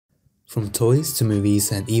From toys to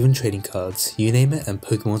movies and even trading cards, you name it and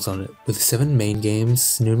Pokemon's on it. With 7 main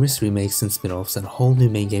games, numerous remakes and spin-offs, and a whole new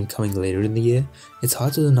main game coming later in the year, it's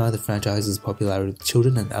hard to deny the franchise's popularity with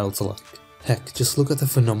children and adults alike. Heck, just look at the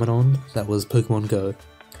phenomenon that was Pokemon Go.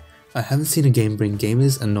 I haven't seen a game bring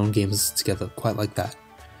gamers and non-gamers together quite like that.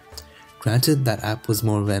 Granted, that app was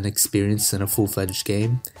more of an experience than a full-fledged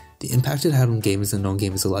game, the impact it had on gamers and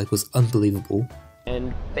non-gamers alike was unbelievable.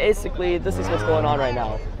 And basically, this is what's going on right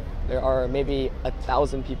now. There are maybe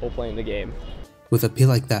 1,000 people playing the game. With appeal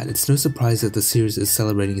like that, it's no surprise that the series is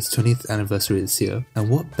celebrating its 20th anniversary this year, and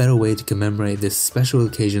what better way to commemorate this special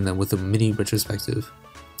occasion than with a mini retrospective.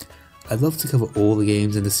 I'd love to cover all the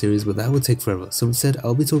games in the series, but that would take forever, so instead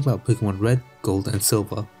I'll be talking about Pokemon Red, Gold, and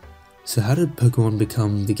Silver. So how did Pokemon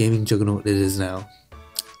become the gaming juggernaut it is now?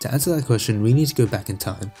 To answer that question, we need to go back in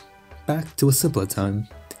time. Back to a simpler time.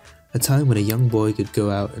 A time when a young boy could go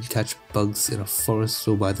out and catch bugs in a forest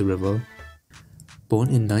or by the river. Born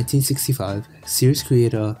in 1965, series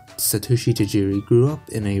creator Satoshi Tajiri grew up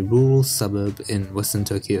in a rural suburb in western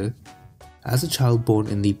Tokyo. As a child born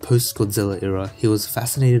in the post-Godzilla era, he was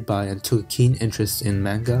fascinated by and took a keen interest in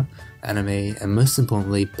manga, anime, and most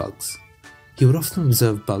importantly, bugs. He would often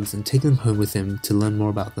observe bugs and take them home with him to learn more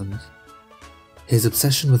about them. His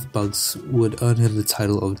obsession with bugs would earn him the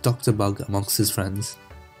title of Dr. Bug amongst his friends.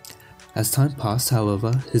 As time passed,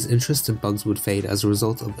 however, his interest in bugs would fade as a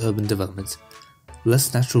result of urban development.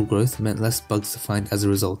 Less natural growth meant less bugs to find as a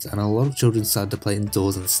result, and a lot of children started to play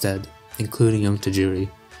indoors instead, including young Tajiri.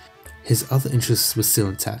 His other interests were still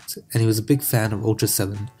intact, and he was a big fan of Ultra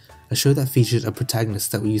 7, a show that featured a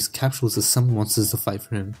protagonist that would use capsules to summon monsters to fight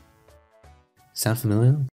for him. Sound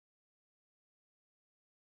familiar?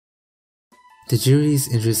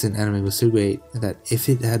 Tajiri's interest in anime was so great that if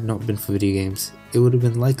it had not been for video games, it would have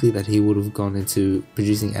been likely that he would have gone into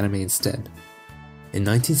producing anime instead. In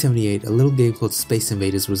 1978, a little game called Space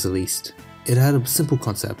Invaders was released. It had a simple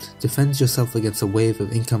concept: defend yourself against a wave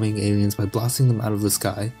of incoming aliens by blasting them out of the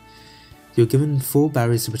sky. You're given 4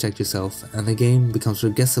 barriers to protect yourself, and the game becomes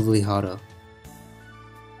progressively harder.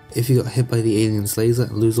 If you got hit by the alien's laser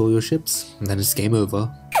and lose all your ships, then it's game over.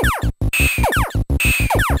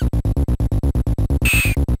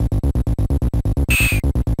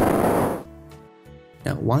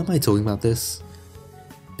 Now, why am I talking about this?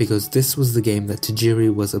 Because this was the game that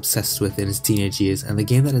Tajiri was obsessed with in his teenage years, and the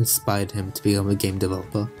game that inspired him to become a game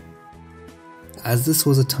developer. As this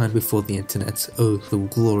was a time before the internet, oh the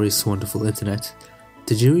glorious wonderful internet,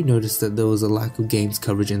 Tajiri noticed that there was a lack of games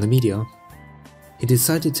coverage in the media. He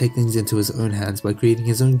decided to take things into his own hands by creating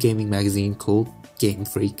his own gaming magazine called Game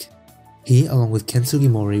Freak. He, along with Ken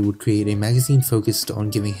Sugimori, would create a magazine focused on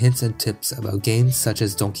giving hints and tips about games such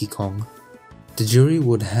as Donkey Kong. Tajiri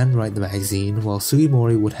would handwrite the magazine, while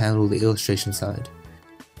Sugimori would handle the illustration side.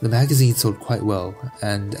 The magazine sold quite well,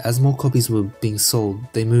 and as more copies were being sold,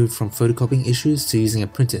 they moved from photocopying issues to using a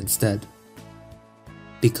printer instead.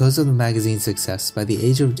 Because of the magazine's success, by the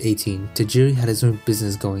age of 18, Tajiri had his own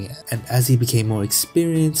business going, and as he became more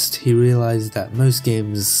experienced, he realized that most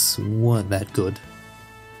games weren't that good.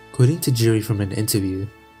 Quoting Tajiri from an interview,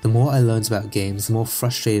 "The more I learned about games, the more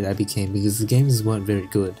frustrated I became because the games weren't very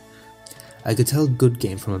good. I could tell a good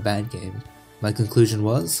game from a bad game. My conclusion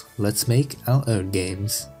was, let's make our own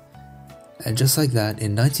games." And just like that,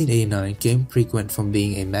 in 1989, Game Freak went from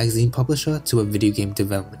being a magazine publisher to a video game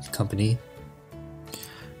development company.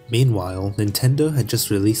 Meanwhile, Nintendo had just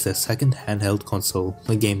released their second handheld console,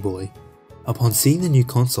 the Game Boy. Upon seeing the new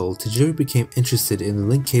console, Tajiri became interested in the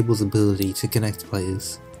link cable's ability to connect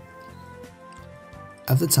players.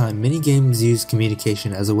 At the time, many games used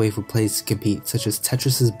communication as a way for players to compete, such as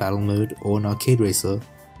Tetris's Battle Mode or an arcade racer.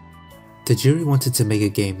 Tajiri wanted to make a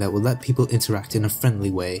game that would let people interact in a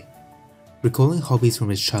friendly way. Recalling hobbies from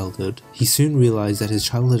his childhood, he soon realized that his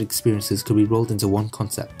childhood experiences could be rolled into one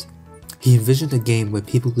concept. He envisioned a game where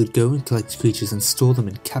people could go and collect creatures and store them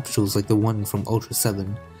in capsules like the one from Ultra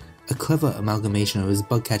 7, a clever amalgamation of his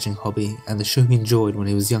bug-catching hobby and the show he enjoyed when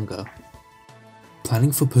he was younger.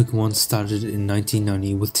 Planning for Pokemon started in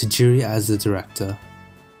 1990 with Tajiri as the director.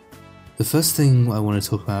 The first thing I want to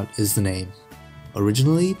talk about is the name.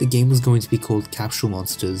 Originally, the game was going to be called Capsule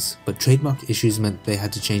Monsters, but trademark issues meant they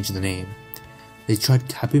had to change the name. They tried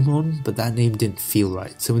Capimon, but that name didn't feel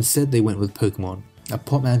right, so instead they went with Pokemon, a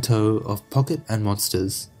portmanteau of Pocket and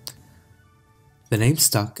Monsters. The name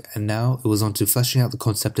stuck, and now it was on to fleshing out the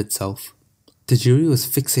concept itself. Tajiri was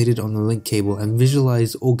fixated on the link cable and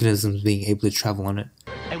visualized organisms being able to travel on it.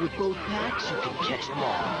 And with both packs, you can catch them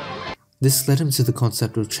all. This led him to the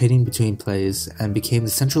concept of trading between players and became the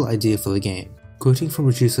central idea for the game. Quoting from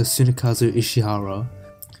producer Tsunekazu Ishihara,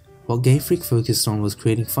 What Game Freak focused on was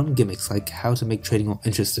creating fun gimmicks like how to make trading more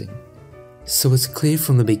interesting. So it's clear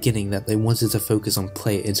from the beginning that they wanted to focus on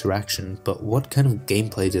player interaction, but what kind of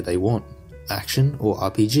gameplay did they want? Action or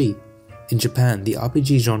RPG? In Japan, the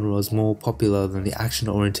RPG genre was more popular than the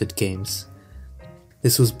action-oriented games.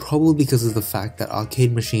 This was probably because of the fact that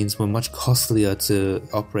arcade machines were much costlier to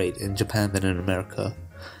operate in Japan than in America.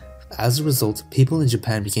 As a result, people in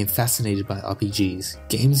Japan became fascinated by RPGs,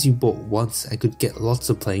 games you bought once and could get lots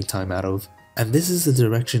of playing time out of, and this is the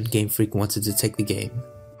direction Game Freak wanted to take the game.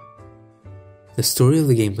 The story of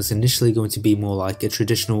the game was initially going to be more like a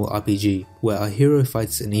traditional RPG, where our hero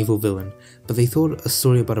fights an evil villain, but they thought a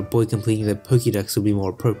story about a boy completing their Pokédex would be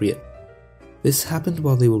more appropriate. This happened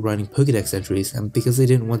while they were writing Pokédex entries, and because they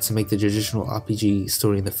didn't want to make the traditional RPG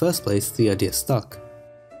story in the first place, the idea stuck.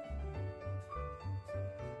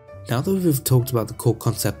 Now that we've talked about the core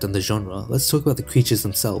concept and the genre, let's talk about the creatures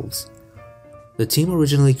themselves. The team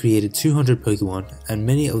originally created 200 Pokemon, and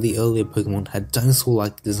many of the earlier Pokemon had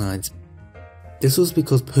dinosaur-like designs. This was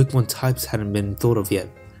because Pokemon types hadn't been thought of yet,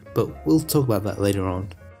 but we'll talk about that later on.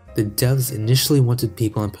 The devs initially wanted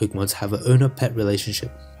people and Pokemon to have an owner-pet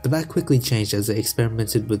relationship, but that quickly changed as they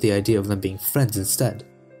experimented with the idea of them being friends instead.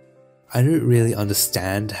 I don't really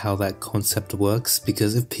understand how that concept works,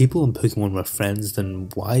 because if people and Pokemon were friends, then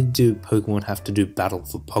why do Pokemon have to do battle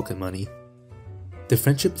for pocket money? The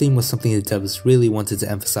friendship theme was something the devs really wanted to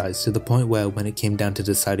emphasize, to the point where when it came down to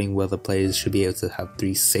deciding whether players should be able to have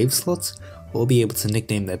 3 save slots, or be able to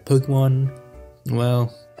nickname their Pokemon,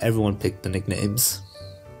 well, everyone picked the nicknames.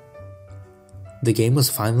 The game was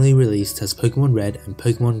finally released as Pokemon Red and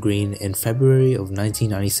Pokemon Green in February of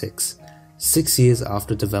 1996, 6 years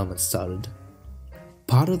after development started.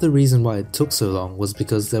 Part of the reason why it took so long was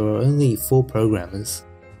because there were only 4 programmers.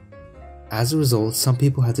 As a result, some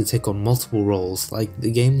people had to take on multiple roles, like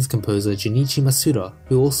the game's composer Junichi Masuda,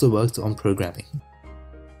 who also worked on programming.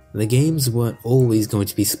 The games weren't always going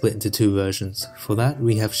to be split into 2 versions. For that,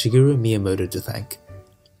 we have Shigeru Miyamoto to thank.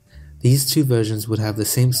 These 2 versions would have the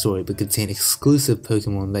same story but contain exclusive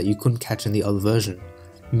Pokemon that you couldn't catch in the other version.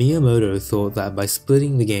 Miyamoto thought that by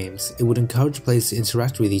splitting the games, it would encourage players to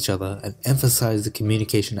interact with each other and emphasize the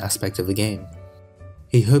communication aspect of the game.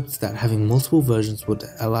 He hoped that having multiple versions would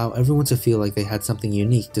allow everyone to feel like they had something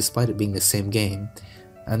unique despite it being the same game,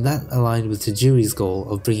 and that aligned with Tajiri's goal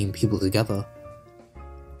of bringing people together.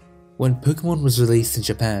 When Pokemon was released in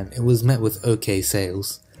Japan, it was met with okay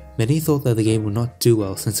sales. Many thought that the game would not do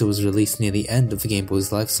well since it was released near the end of the Game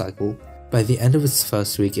Boy's life cycle. By the end of its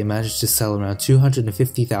first week, it managed to sell around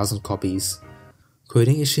 250,000 copies.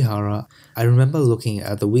 Quoting Ishihara, "I remember looking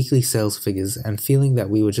at the weekly sales figures and feeling that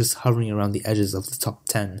we were just hovering around the edges of the top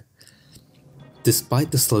 10.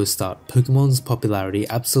 Despite the slow start, Pokemon's popularity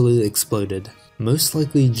absolutely exploded, most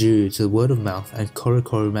likely due to word of mouth and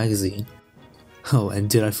Korokoro magazine. Oh, and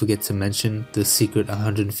did I forget to mention the secret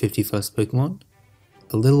 151st Pokemon?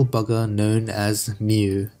 A little bugger known as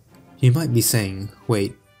Mew. You might be saying,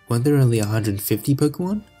 wait, weren't there only 150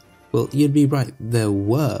 Pokemon? Well, you'd be right, there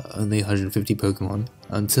were only 150 Pokemon,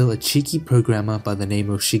 until a cheeky programmer by the name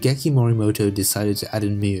of Shigeki Morimoto decided to add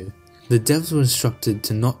in Mew. The devs were instructed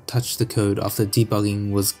to not touch the code after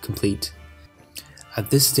debugging was complete. At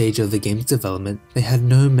this stage of the game's development, they had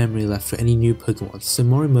no memory left for any new Pokemon, so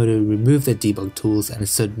Morimoto removed their debug tools and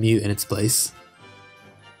inserted Mew in its place.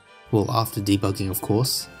 Well, after debugging of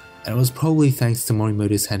course, and it was probably thanks to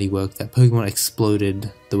Morimoto's handiwork that Pokemon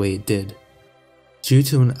exploded the way it did. Due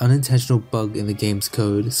to an unintentional bug in the game's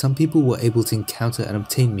code, some people were able to encounter and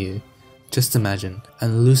obtain Mew. Just imagine,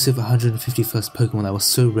 an elusive 151st Pokemon that was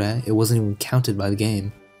so rare it wasn't even counted by the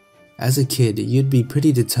game. As a kid, you'd be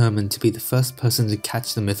pretty determined to be the first person to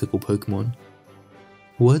catch the mythical Pokemon.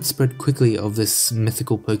 Word spread quickly of this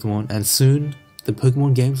mythical Pokemon, and soon, the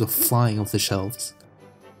Pokemon games were flying off the shelves.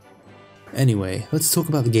 Anyway, let's talk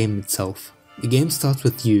about the game itself. The game starts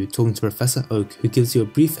with you talking to Professor Oak, who gives you a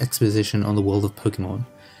brief exposition on the world of Pokemon.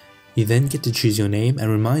 You then get to choose your name and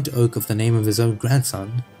remind Oak of the name of his own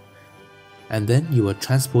grandson. And then you are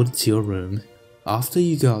transported to your room. After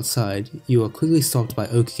you go outside, you are quickly stopped by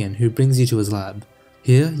Oak again, who brings you to his lab.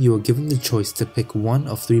 Here, you are given the choice to pick one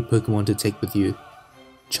of 3 Pokemon to take with you: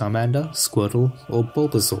 Charmander, Squirtle, or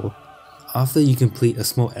Bulbasaur. After you complete a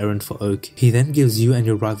small errand for Oak, he then gives you and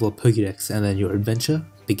your rival a Pokédex, and then your adventure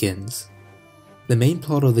begins. The main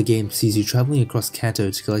plot of the game sees you traveling across Kanto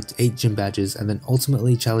to collect 8 gym badges and then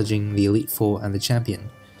ultimately challenging the Elite Four and the champion.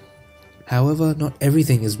 However, not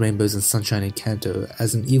everything is rainbows and sunshine in Kanto,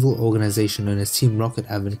 as an evil organization known as Team Rocket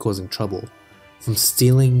have been causing trouble. From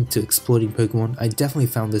stealing to exploiting Pokemon, I definitely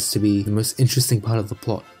found this to be the most interesting part of the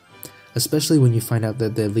plot. especially when you find out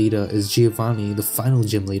that their leader is Giovanni, the final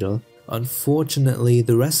gym leader. Unfortunately,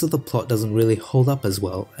 the rest of the plot doesn't really hold up as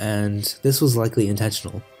well, and this was likely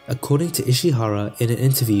intentional. According to Ishihara, in an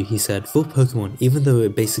interview he said, for Pokemon, even though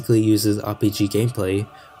it basically uses RPG gameplay,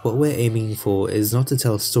 what we're aiming for is not to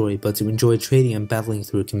tell a story but to enjoy trading and battling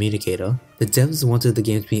through a communicator. The devs wanted the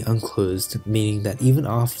game to be unclosed, meaning that even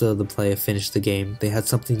after the player finished the game, they had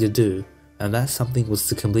something to do, and that something was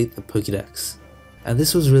to complete the Pokédex. And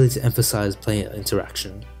this was really to emphasize player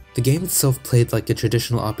interaction. The game itself played like a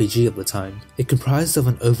traditional RPG at the time. It comprised of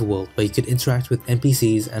an overworld where you could interact with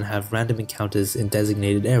NPCs and have random encounters in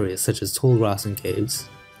designated areas such as tall grass and caves.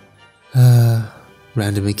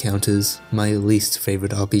 Random encounters, my least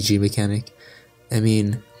favorite RPG mechanic. I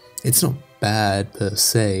mean, it's not bad per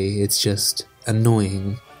se, it's just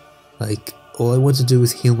annoying. Like, all I want to do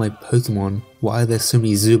is heal my Pokemon, why are there so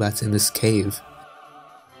many Zubats in this cave?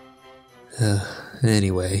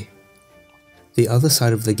 Anyway. The other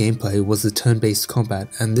side of the gameplay was the turn-based combat,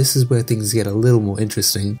 and this is where things get a little more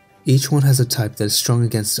interesting. Each one has a type that is strong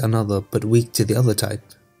against another but weak to the other type.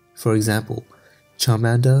 For example,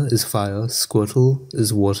 Charmander is fire, Squirtle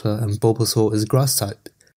is water, and Bulbasaur is grass type.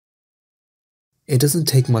 It doesn't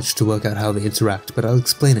take much to work out how they interact, but I'll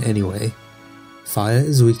explain it anyway. Fire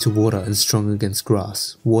is weak to water and strong against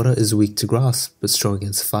grass, water is weak to grass but strong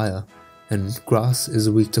against fire, and grass is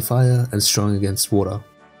weak to fire and strong against water.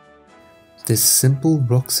 This simple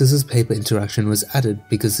rock, scissors, paper interaction was added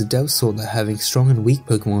because the devs thought that having strong and weak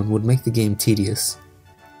Pokemon would make the game tedious.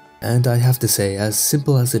 And I have to say, as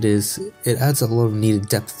simple as it is, it adds a lot of needed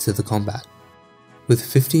depth to the combat. With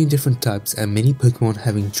 15 different types and many Pokemon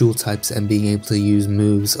having dual types and being able to use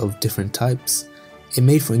moves of different types, it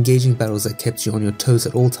made for engaging battles that kept you on your toes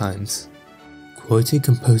at all times. Quoting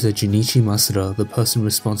composer Junichi Masuda, the person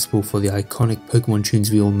responsible for the iconic Pokemon tunes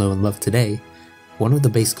we all know and love today, one of the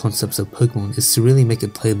base concepts of Pokemon is to really make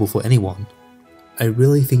it playable for anyone. I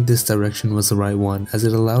really think this direction was the right one, as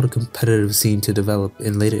it allowed a competitive scene to develop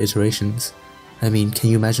in later iterations. I mean,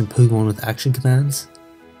 can you imagine Pokemon with action commands?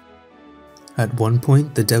 At one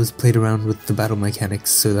point, the devs played around with the battle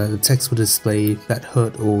mechanics so that the text would display that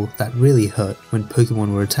hurt or that really hurt when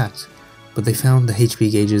Pokemon were attacked, but they found the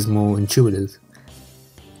HP gauges more intuitive.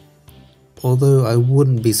 Although I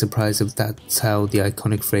wouldn't be surprised if that's how the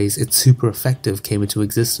iconic phrase "it's super effective" came into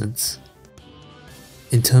existence.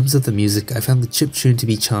 In terms of the music, I found the chip tune to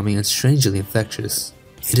be charming and strangely infectious.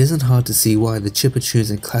 It isn't hard to see why the chipper tunes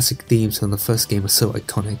and classic themes from the first game are so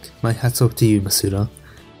iconic. My hats off to you, Masuda.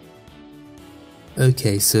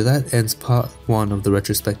 Okay, so that ends part 1 of the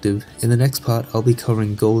retrospective. In the next part, I'll be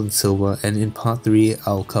covering Gold and Silver, and in part 3,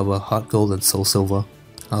 I'll cover Heart Gold and Soul Silver.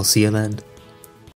 I'll see you then.